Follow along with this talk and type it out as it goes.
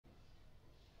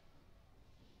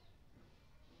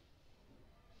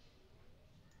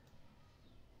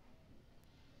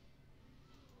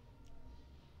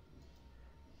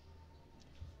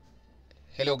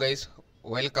Hello guys,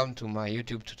 welcome to my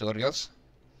YouTube tutorials.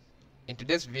 In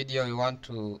today's video we want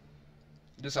to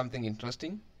do something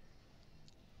interesting.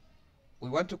 We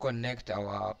want to connect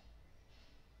our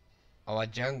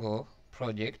Django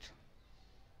project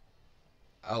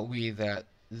with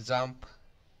XAMPP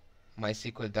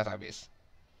MySQL database.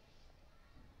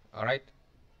 Alright,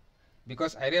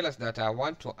 because I realized that I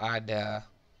want to add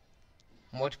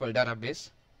multiple database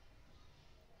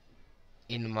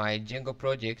in my Django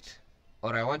project,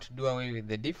 or I want to do away with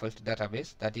the default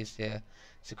database, that is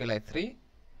SQLite3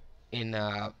 in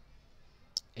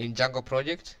Django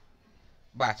project,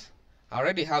 but I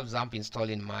already have XAMPP installed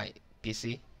in my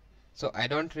PC, so I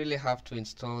don't really have to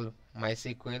install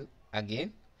MySQL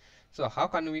again. So how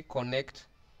can we connect,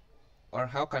 or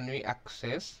how can we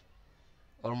access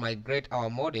or migrate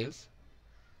our models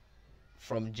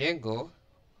from Django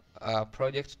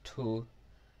project to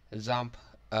XAMPP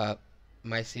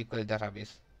MySQL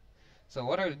database? So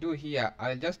what I'll do here,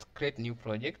 I'll just create new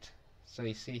project. So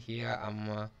you see here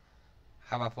I'm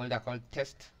have a folder called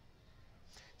test.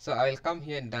 So I will come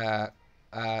here and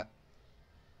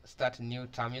start new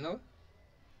terminal.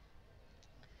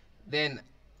 Then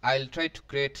I'll try to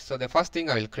create, so the first thing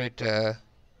I will create a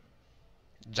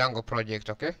Django project.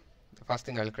 Okay, the first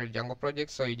thing I'll create Django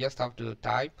project. So you just have to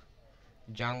type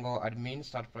Django admin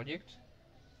start project.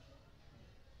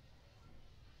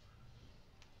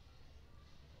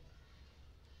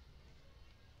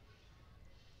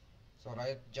 So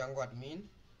write Django admin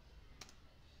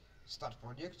start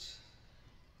project.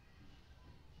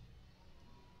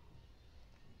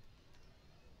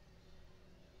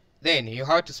 Then you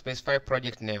have to specify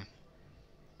project name.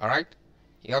 Alright,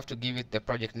 you have to give it the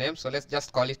project name. So let's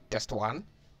just call it test1.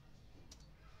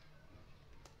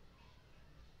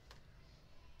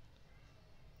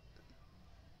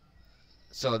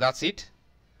 So that's it.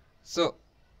 So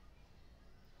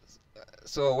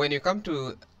when you come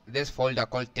to this folder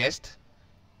called test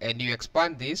and you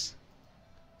expand this,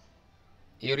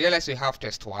 you realize we have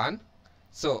test1.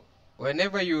 So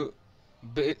whenever you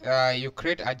create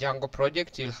a Django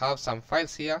project, you'll have some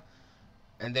files here,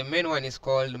 and the main one is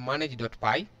called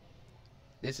manage.py.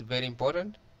 This is very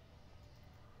important.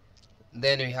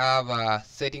 Then we have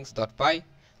settings.py,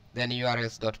 then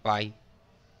urls.py.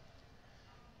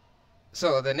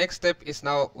 So the next step is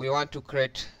now we want to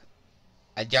create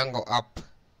a Django app.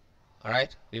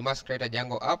 Alright, we must create a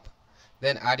Django app,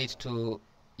 then add it to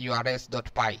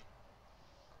urls.py.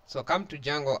 So come to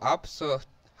Django app. So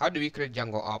how do we create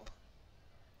Django app?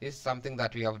 This is something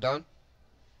that we have done.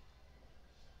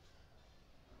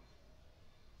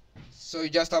 So you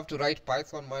just have to write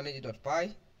python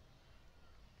manage.py.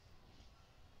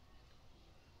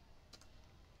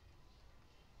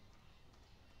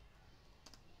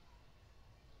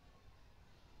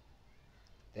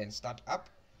 Then start up.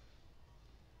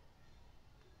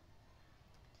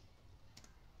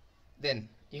 Then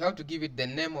you have to give it the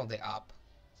name of the app.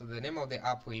 So the name of the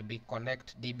app will be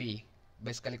connectdb,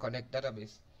 basically connect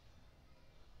database.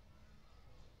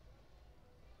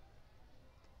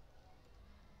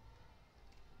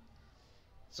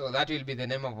 So that will be the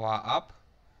name of our app.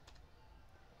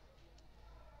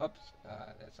 Oops,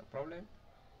 there's a problem.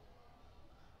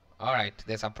 Alright,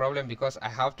 there's a problem because I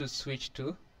have to switch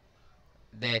to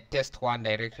the test1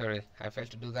 directory. I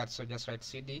failed to do that, so just write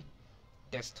cd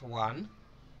test1,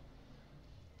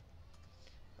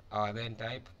 then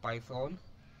type python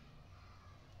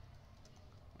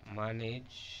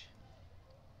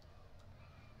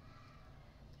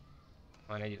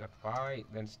manage.py,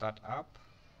 then start up,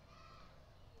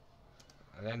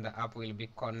 and then the app will be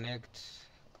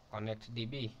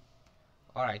connectdb.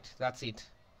 Alright, that's it.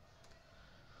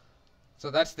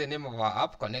 So that's the name of our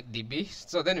app, connectdb.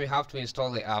 So then we have to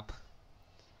install the app.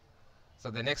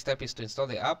 So the next step is to install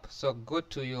the app. So go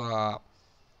to your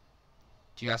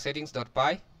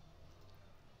settings.py.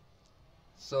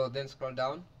 So then scroll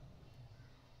down.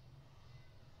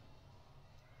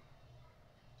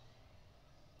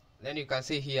 Then you can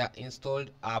see here installed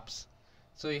apps.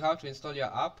 So you have to install your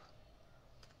app.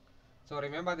 So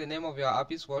remember the name of your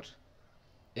app is what?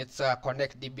 It's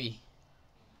connectdb.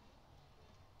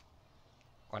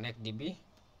 Connectdb.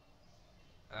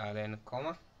 Then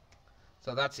comma.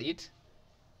 So that's it.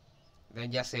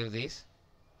 Then just save this.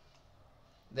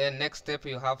 Then next step,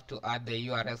 you have to add the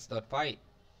urls.py.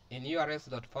 In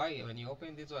urls.py, when you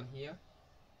open this one here,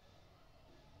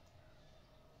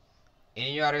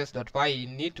 in urls.py you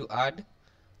need to add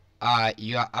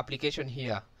your application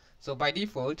here. So by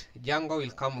default Django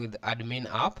will come with admin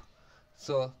app.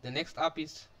 So the next app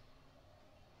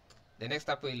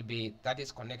will be, that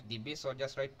is connectdb. So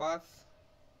just write path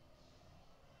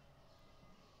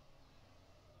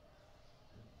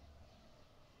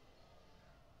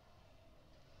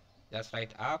just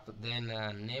write app, then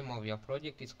name of your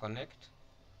project is connect.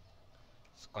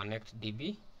 It's connect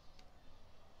db.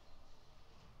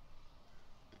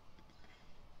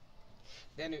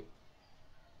 Then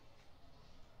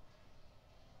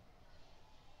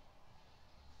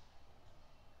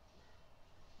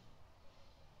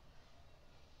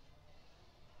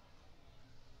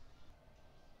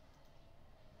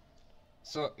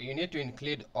so you need to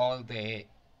include all the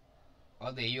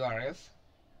URLs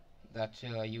that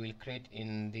you will create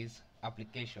in this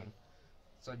application.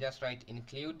 So just write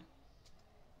include.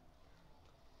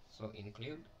 So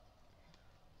include.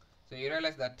 So you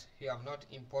realize that you have not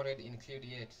imported include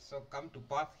yet. So come to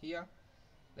path here,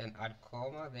 then add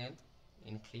comma, then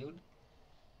include.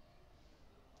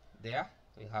 There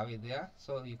we have it there.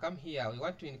 So you come here, we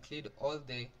want to include all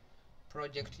the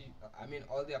project,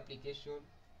 all the application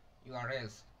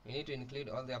URLs. We need to include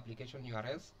all the application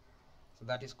URLs. So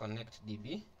that is connect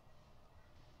db.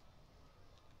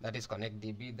 That is connect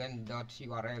db, then dot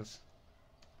URLs.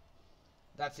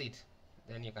 That's it.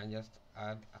 Then you can just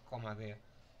add a comma there.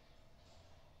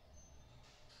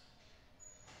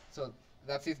 So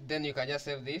that's it. Then you can just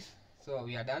save this. So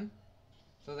we are done.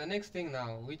 So the next thing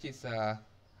now, which is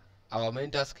our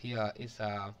main task here,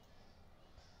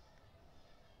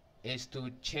 is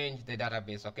to change the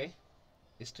database. Okay,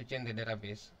 is to change the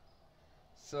database.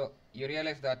 So you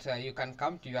realize that you can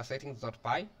come to your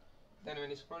settings.py. Then when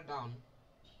you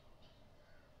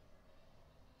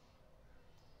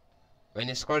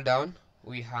scroll down,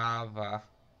 we have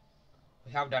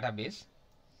database.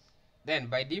 Then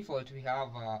by default we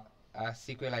have a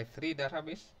SQLi3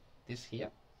 database, this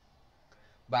here,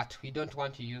 but we don't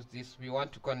want to use this. We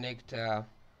want to connect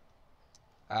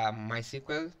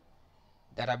MySQL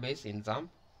database in XAMPP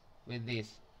with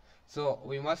this. So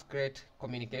we must create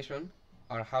communication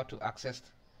or how to access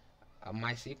a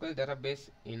MySQL database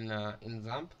in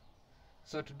XAMPP.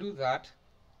 So to do that,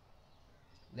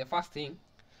 the first thing,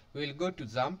 we will go to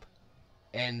XAMPP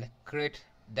and create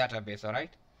database. All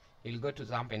right, we'll go to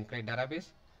XAMPP and create database.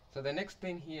 So the next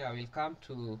thing here, we'll come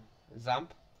to XAMPP.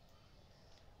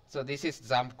 So this is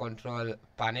XAMPP control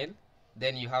panel.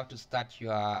 Then you have to start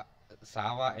your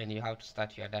server and you have to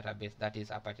start your database, that is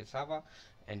Apache server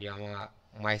and your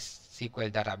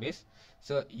MySQL database.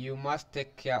 So you must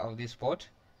take care of this port,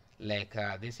 like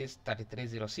this is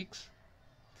 3306.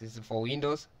 This is for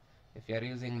Windows. If you are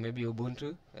using maybe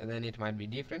Ubuntu, then it might be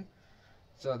different.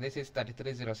 So this is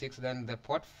 3306. Then the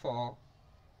port for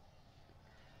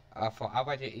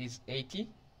Apache is 80.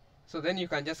 So then you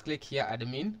can just click here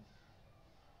admin.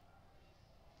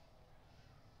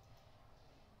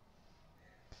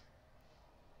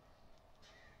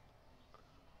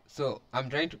 So I'm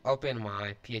trying to open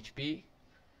my PHP,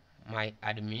 my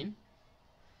admin.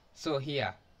 So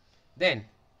here, then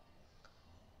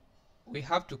we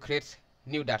have to create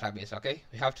new database. Okay,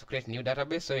 we have to create new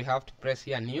database. So you have to press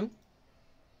here new.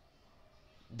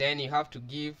 Then you have to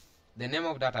give the name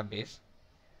of database.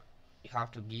 You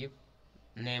have to give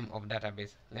name of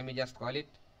database. Let me just call it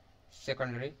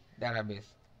secondary database.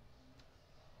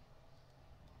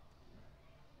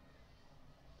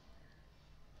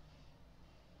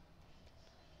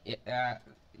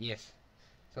 Yes,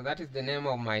 so that is the name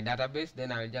of my database.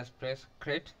 Then I will just press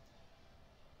create,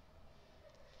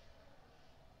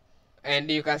 and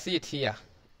you can see it here.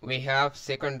 We have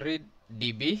secondary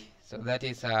DB, so that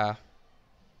is the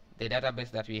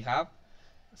database that we have.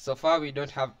 So far we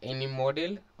don't have any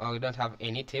model or we don't have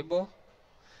any table.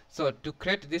 So to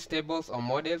create these tables or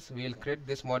models, we will create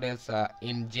these models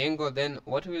in Django. Then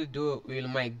what we will do, we will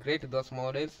migrate those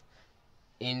models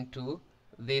into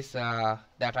this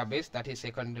database, that is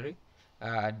secondary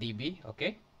DB.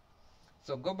 Okay,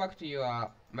 so go back to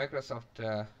your Microsoft,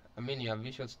 your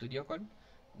Visual Studio Code,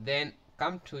 then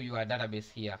come to your database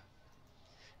here.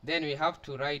 Then we have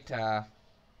to write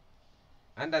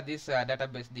under this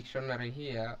database dictionary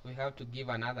here, we have to give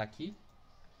another key.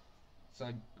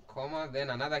 So comma, then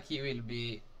another key will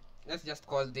be, let's just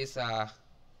call this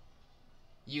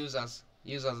users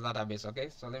database. Okay,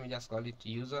 so let me just call it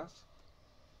users.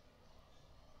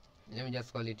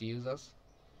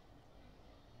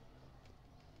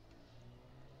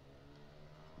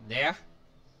 There.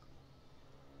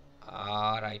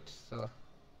 All right, so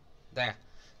there.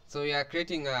 So we are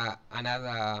creating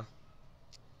another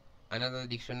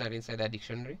dictionary inside a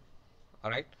dictionary.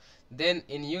 All right, then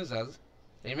in users,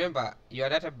 remember your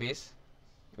database,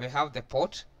 we have the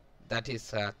port, that is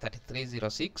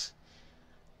 3306.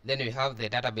 Then we have the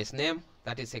database name,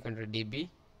 that is secondary DB.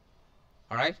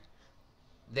 All right,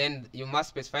 then you must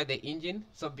specify the engine.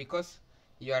 So because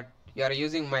you are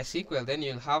using MySQL, then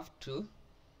you'll have to,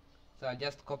 so I'll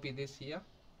just copy this here.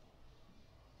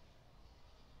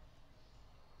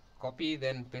 copy,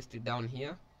 then paste it down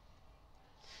here.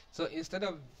 So instead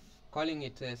of calling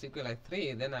it SQLite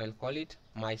 3, then I will call it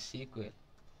MySQL.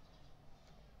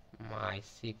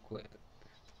 MySQL.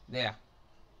 There.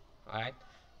 Alright.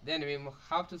 Then we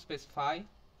have to specify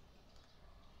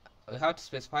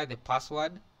the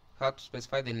password, we have to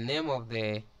specify the name of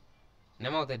the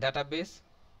database,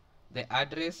 the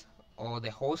address or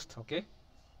the host. Okay,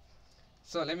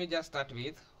 so let me just start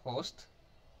with host.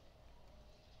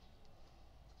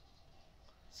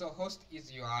 So host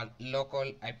is your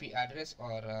local IP address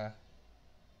or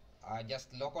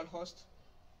just local host.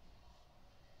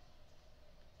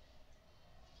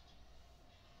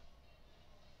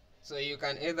 So you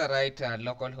can either write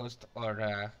localhost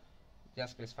or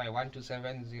just specify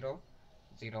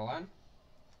 127.0.0.1.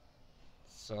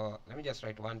 So let me just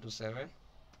write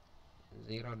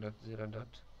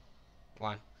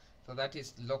 127.0.0.1. So that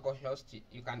is localhost.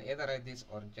 You can either write this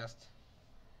or just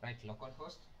write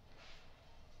localhost.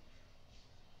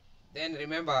 Then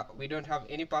remember, we don't have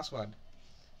any password.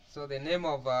 So the name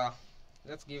of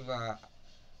let's give the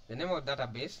name of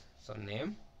database. So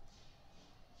name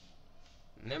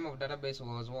of database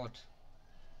was what?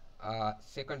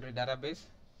 Secondary database.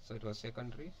 So it was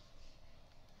secondary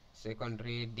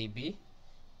DB.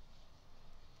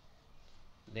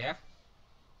 There.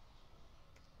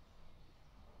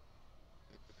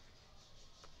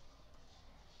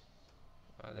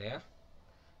 There.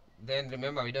 Then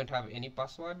remember, we don't have any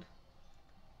password.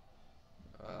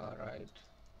 Alright.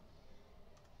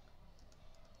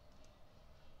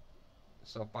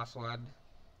 So password.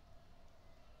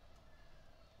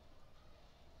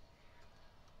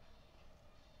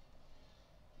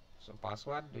 So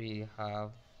password we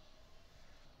have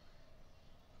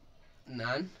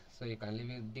none. So you can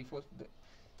leave it default.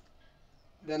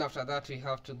 Then after that we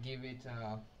have to give it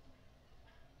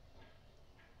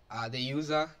the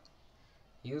user.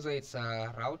 It's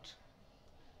route.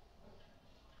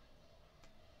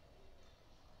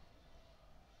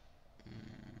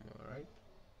 Alright.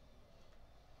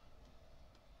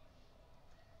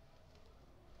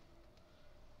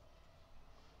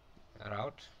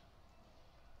 Route.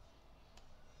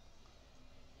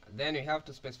 Then we have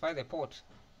to specify the port.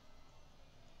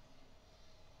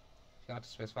 You have to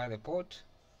specify the port.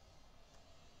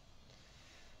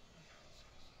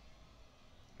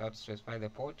 You have to specify the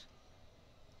port.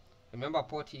 Remember,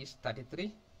 port is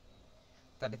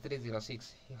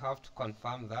 3306. You have to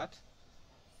confirm that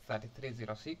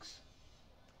 3306.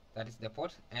 That is the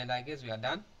port, and I guess we are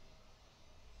done.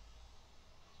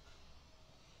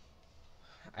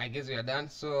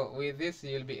 So with this,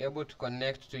 you'll be able to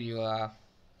connect to your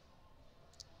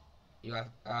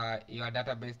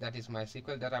database, that is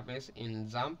MySQL database in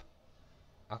XAMPP.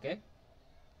 Okay,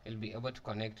 you'll be able to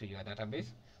connect to your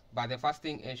database. But the first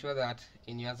thing, ensure that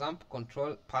in your XAMPP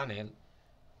control panel,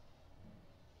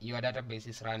 your database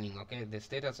is running. Okay, the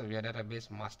status of your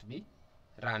database must be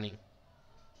running.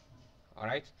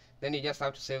 Alright, then you just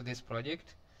have to save this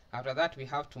project. After that, we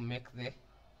have to make the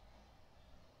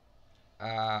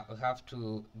we have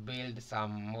to build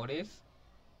some models.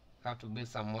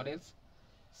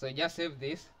 So you just save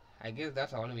this. I guess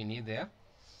that's all we need there.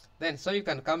 Then so you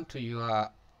can come to your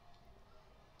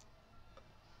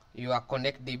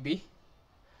ConnectDB.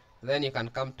 Then you can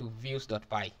come to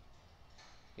views.py.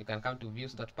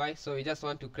 So you just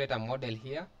want to create a model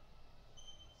here.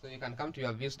 So you can come to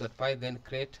your views.py, then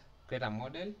create a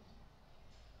model.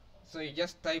 So you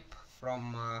just type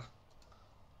from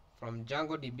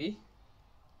DjangoDB,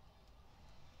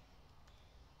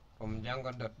 from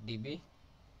Django.db.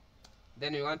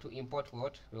 Then we want to import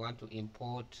what? We want to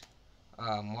import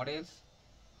models.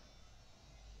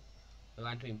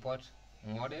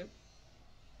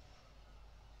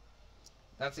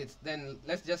 That's it. Then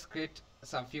let's just create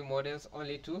some few models,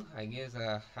 only two. I guess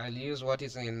I'll use what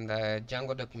is in the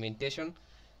Django documentation.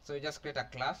 So you just create a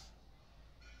class.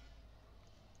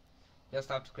 Just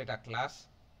have to create a class.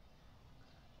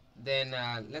 Then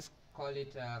let's call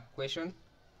it question.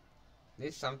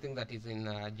 This is something that is in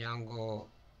Django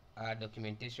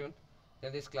documentation.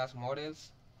 Then this class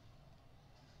models,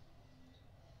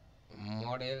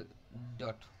 model.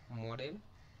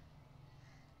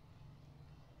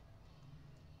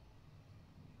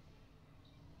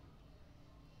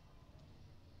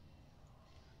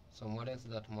 So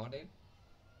models.model.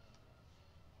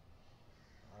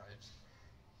 Alright,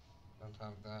 don't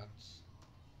have that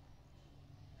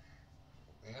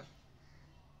there.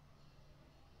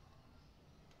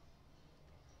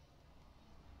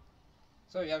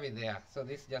 So we have it there. So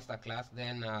this is just a class.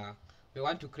 Then we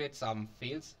want to create some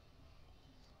fields.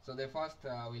 So the first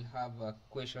we'll have a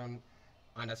question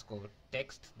underscore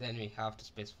text. Then we have to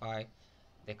specify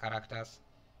the characters.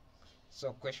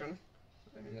 So question,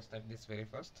 let me just type this very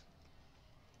first.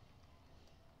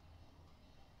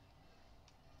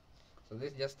 So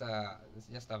this is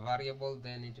just a variable.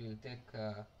 Then it will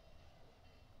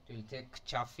take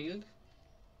char field.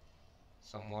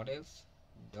 So models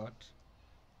dot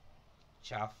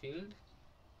char field.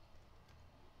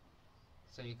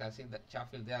 So you can see the char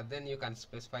field there. Then you can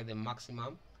specify the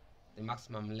maximum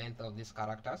length of these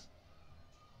characters.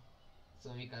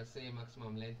 So we can say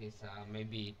maximum length is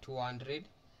maybe 200.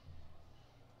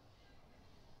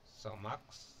 So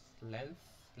max length,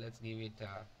 let's give it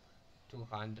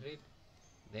 200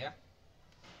 there.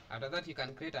 After that, you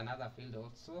can create another field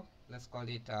also. Let's call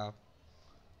it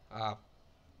pub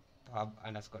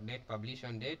underscore date,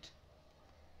 publication date.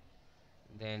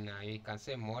 Then you can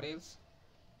say models.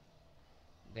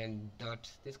 Then dot.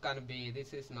 This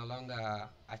is no longer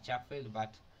a char field,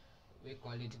 but we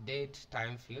call it date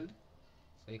time field.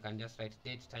 So you can just write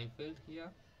date time field here,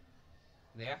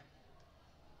 there.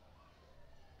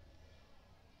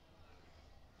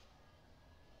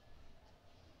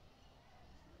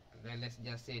 Then let's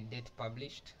just say date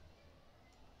published.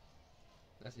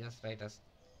 Let's just write a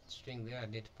string there,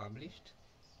 date published,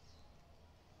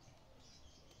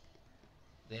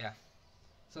 there.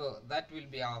 So that will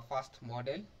be our first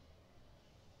model.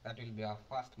 That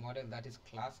is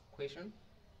class question.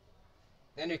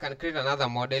 Then we can create another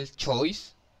model,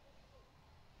 choice.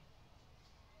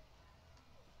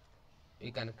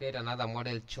 We can create another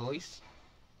model, choice.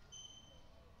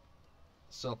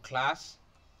 So class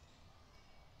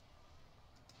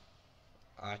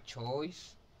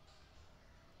choice.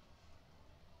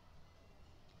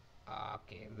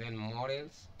 Okay, then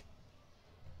models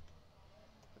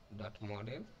dot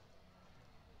model,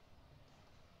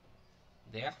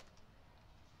 there.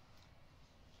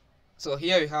 So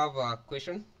here we have a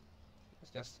question.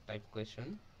 Let's just type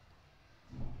question.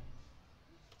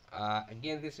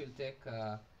 Again, this will take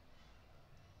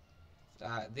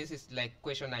this is like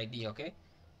question ID. Okay,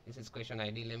 this is question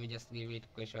ID. Let me just give it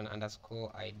question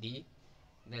underscore ID.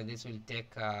 Then this will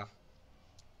take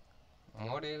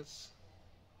models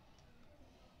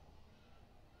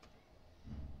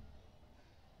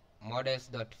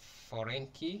dot foreign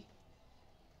key,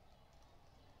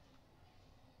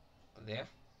 there.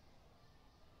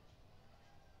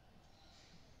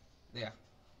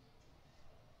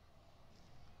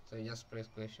 So you just press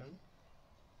question,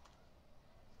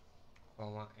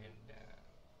 comma, and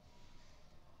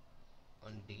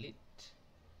on delete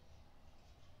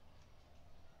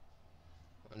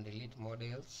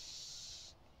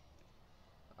models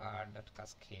dot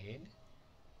cascade,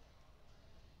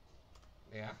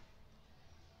 there.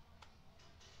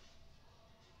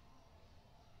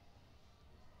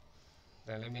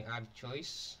 Then let me add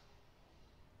choice.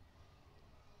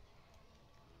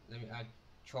 Let me add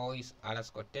choice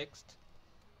underscore text.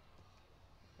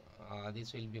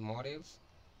 This will be models.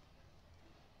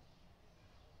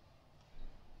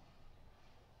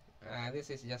 This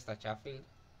is just a char field.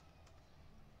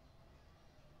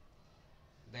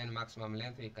 Then maximum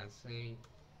length, we can say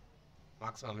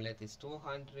maximum length is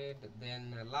 200.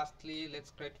 Then lastly,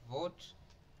 let's create vote.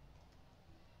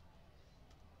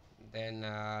 Then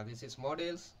this is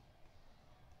models.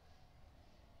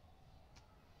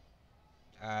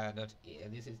 This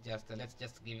is just let's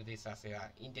just give this as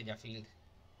a integer field.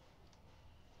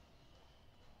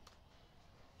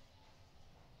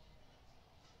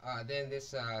 Then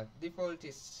this default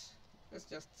is, let's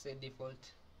just say default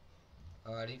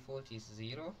is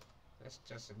 0. Let's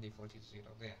just say default is 0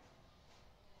 there.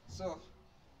 So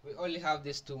we only have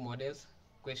these two models,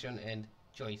 question and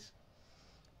choice.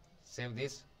 Save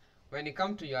this. When you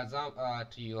come to your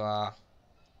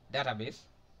database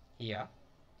here,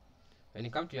 when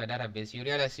you come to your database, you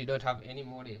realize you don't have any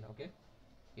model. Okay,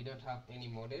 you don't have any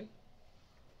model.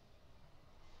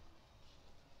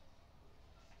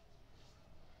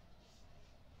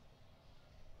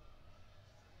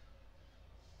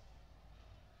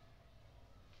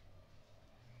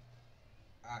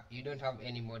 You don't have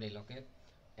any model. Okay,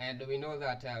 and we know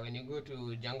that when you go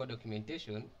to Django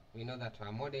documentation, we know that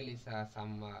a model is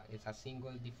it's a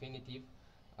single definitive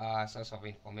source of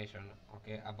information,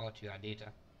 okay, about your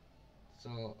data.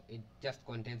 So it just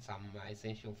contains some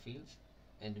essential fields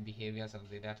and behaviors of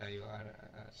the data you are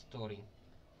storing.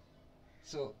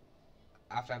 So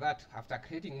after that, after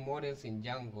creating models in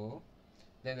Django,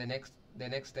 then the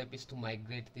next step is to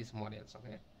migrate these models.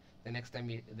 Okay, the next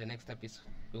step is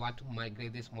we want to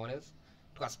migrate these models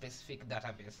to a specific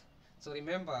database. So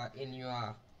remember,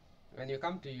 when you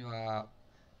come to your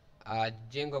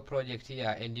Django project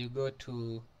here and you go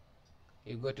to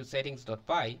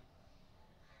settings.py,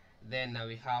 then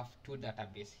we have two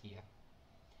databases here.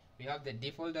 We have the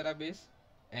default database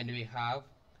and we have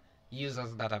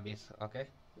users database. Okay,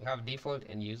 we have default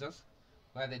and users,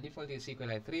 where the default is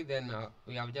SQLite 3. Then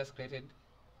we have just created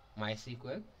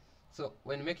MySQL. So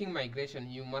when making migration,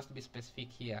 you must be specific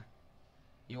here.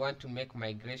 You want to make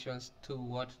migrations to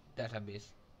what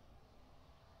database?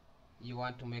 You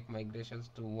want to make migrations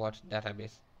to what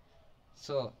database?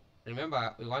 So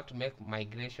remember, we want to make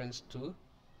migrations to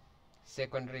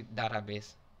secondary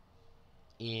database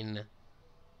in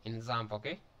XAMPP.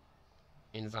 Okay,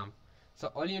 in XAMPP. So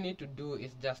all you need to do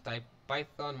is just type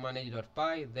python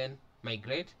manage.py, then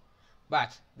migrate.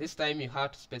 But this time you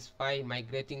have to specify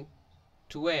migrating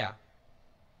to where.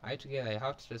 Right, together you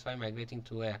have to specify migrating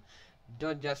to where.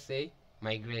 Don't just say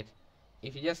migrate.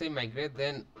 If you just say migrate,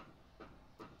 then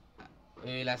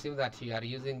we will assume that you are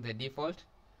using the default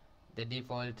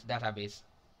database.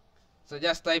 So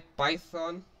just type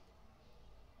python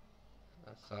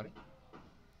sorry.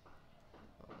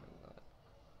 Oh my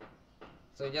God.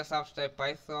 So you just have to type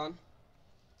python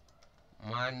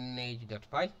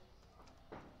manage.py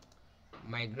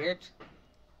migrate,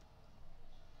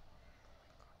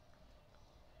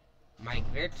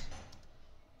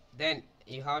 then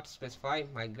you have to specify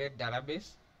migrate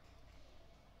database.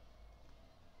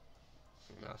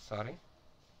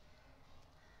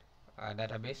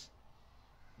 Database.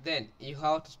 Then you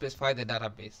have to specify the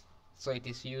database. So it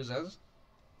is users.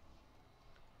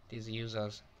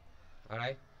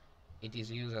 Alright, it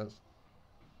is users.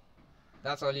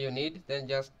 That's all you need. Then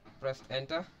just press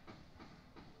enter.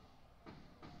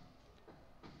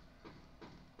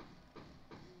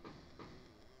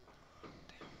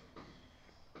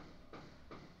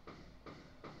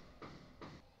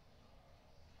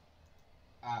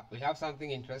 We have something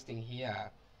interesting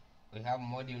here. We have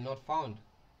module not found,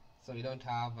 so we don't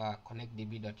have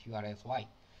connectdb.urls. Why?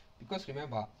 Because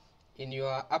remember, in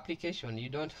your application you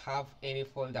don't have any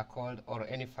folder called or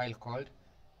any file called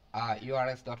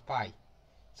urls.py.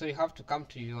 So you have to come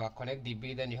to your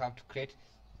connectdb, then you have to create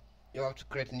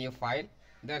a new file.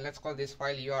 Then let's call this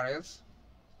file urls.py.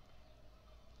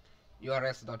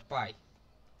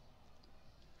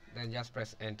 Then just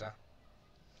press enter.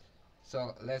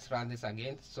 So let's run this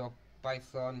again. So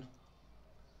python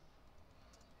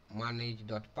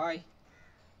manage.py,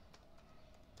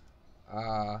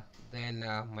 then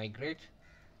migrate,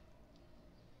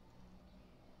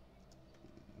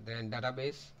 then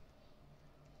database,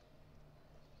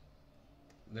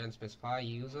 then specify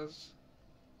users,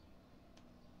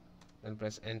 then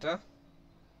press enter.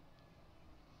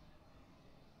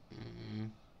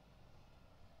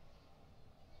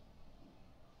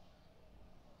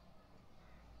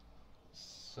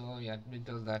 So you have been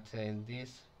told that in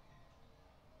this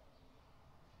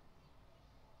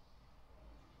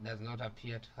does not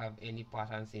appear to have any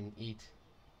patterns in it.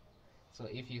 So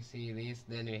if you see this,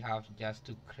 then we have just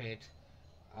to create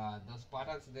those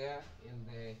patterns there in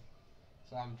the.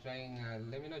 So I'm trying,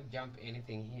 let me not jump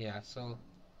anything here. So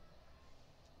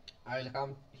I will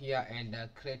come here and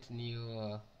create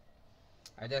new,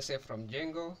 I just say from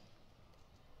Django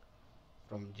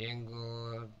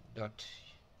dot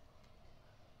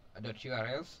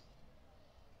urls,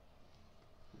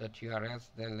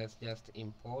 then let's just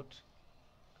import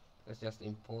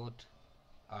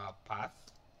path.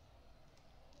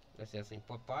 Let's just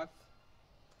import path.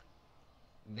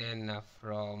 Then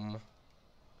from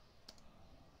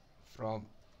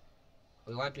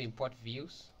we want to import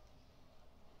views.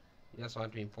 We just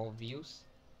want to import views,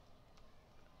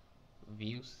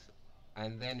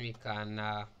 and then we can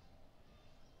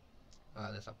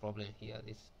there's a problem here,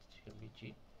 this should be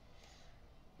G.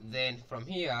 Then from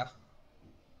here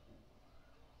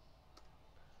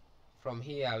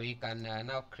we can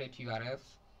now create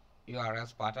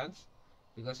URLs patterns,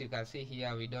 because you can see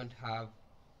here we don't have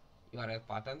URL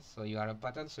patterns. So URL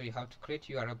patterns, so you have to create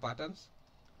URL patterns.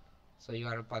 So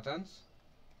URL patterns,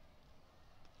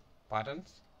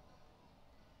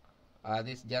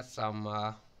 this is just some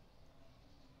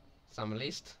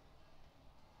list.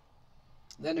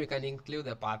 Then we can include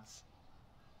the paths.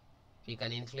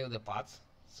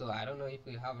 So I don't know if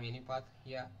we have any path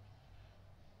here.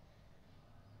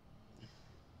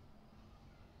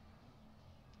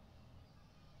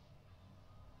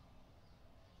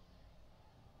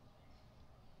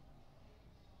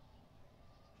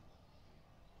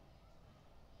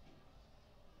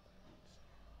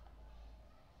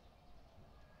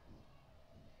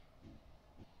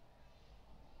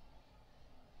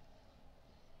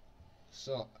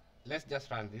 So let's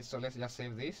just run this. So let's just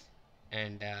save this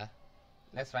and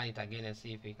let's run it again and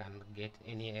see if we can get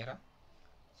any error.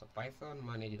 So python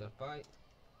manage.py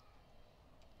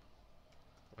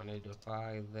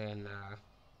manage.py, then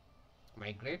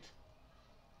migrate,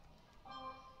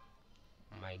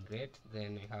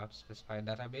 then we have to specify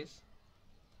database,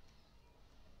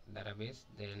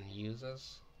 then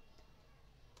users.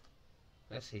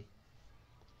 Let's see.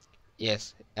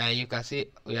 Yes, you can see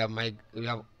we have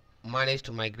managed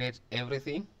to migrate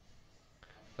everything.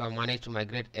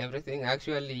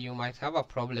 Actually, you might have a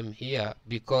problem here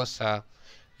because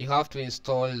you have to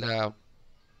install the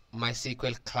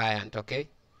MySQL client. Okay,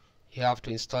 you have to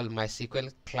install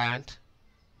MySQL client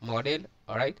model.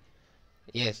 All right.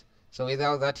 Yes. So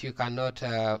without that, you cannot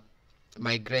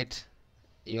migrate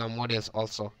your models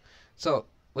also. So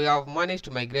we have managed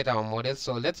to migrate our models.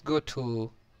 So let's go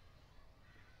to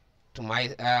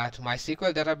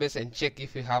MySQL database and check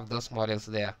if you have those models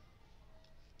there.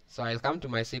 So I'll come to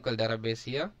MySQL database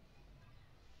here.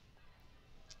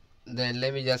 Then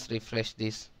let me just refresh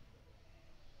this.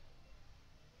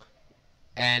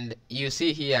 And you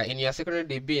see here in your secondary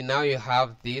DB, now you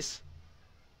have this.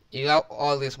 You have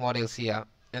all these models here.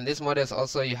 And these models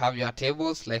also, you have your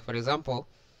tables. Like for example,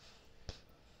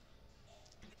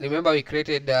 remember we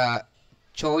created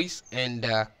choice and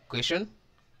question.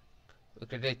 We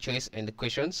created choice and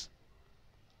questions.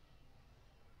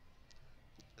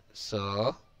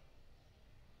 So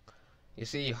you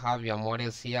see you have your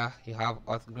models here, you have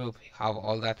auth group, you have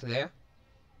all that there.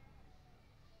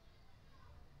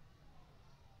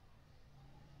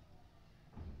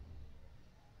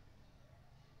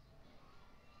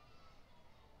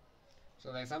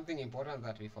 So there's something important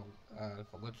that we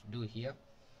forgot to do here.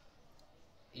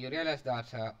 You realize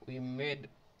that we made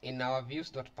in our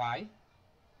views.py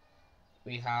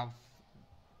we have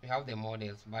the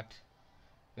models, but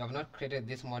we have not created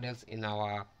these models in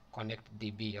our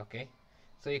ConnectDB. Okay,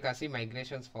 so you can see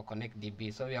migrations for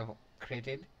ConnectDB. So we have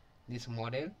created this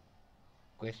model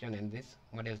question and this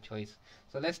model choice.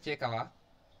 So let's check our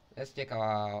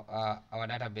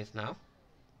database now.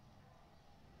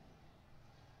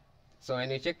 So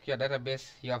when you check your database,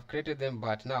 you have created them,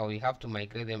 but now we have to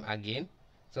migrate them again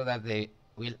so that they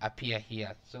will appear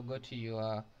here. So go to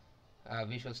your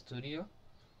Visual Studio,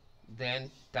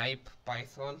 then type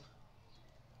Python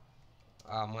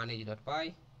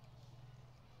manage.py,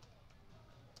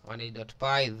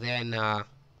 then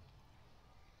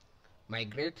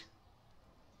migrate,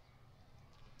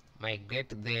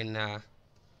 then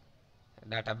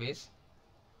database,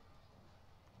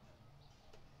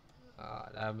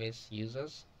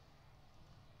 users.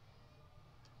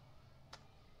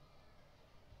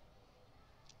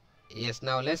 Yes,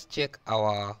 now let's check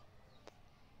our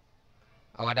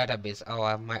database,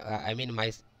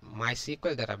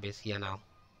 MySQL database here now.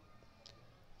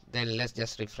 Then let's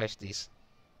just refresh this.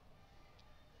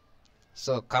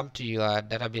 So come to your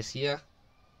database here,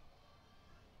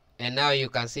 and now you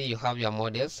can see you have your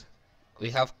models. We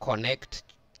have connect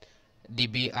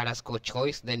db underscore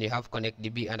choice, then you have connect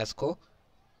db underscore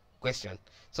question.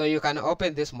 So you can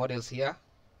open these models here,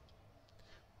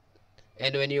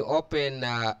 and when you open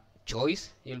choice,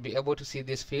 you'll be able to see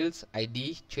these fields: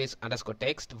 id, choice underscore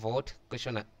text, vote,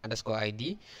 question underscore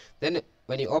id. Then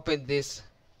when you open this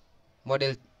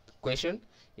model question,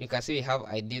 you can see we have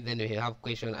id, then we have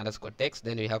question underscore text,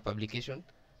 then we have publication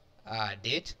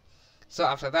date. So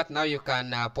after that, now you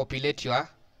can populate your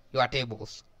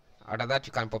tables. After that,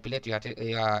 you can populate your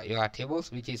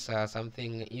tables, which is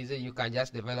something easy. You can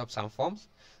just develop some forms,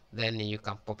 then you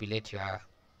can populate your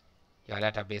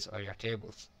database or your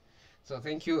tables. So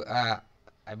thank you. I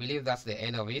believe that's the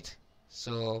end of it.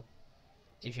 So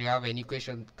if you have any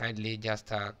question, kindly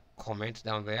just comment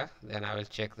down there, then I will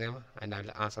check them and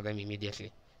I'll answer them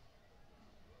immediately.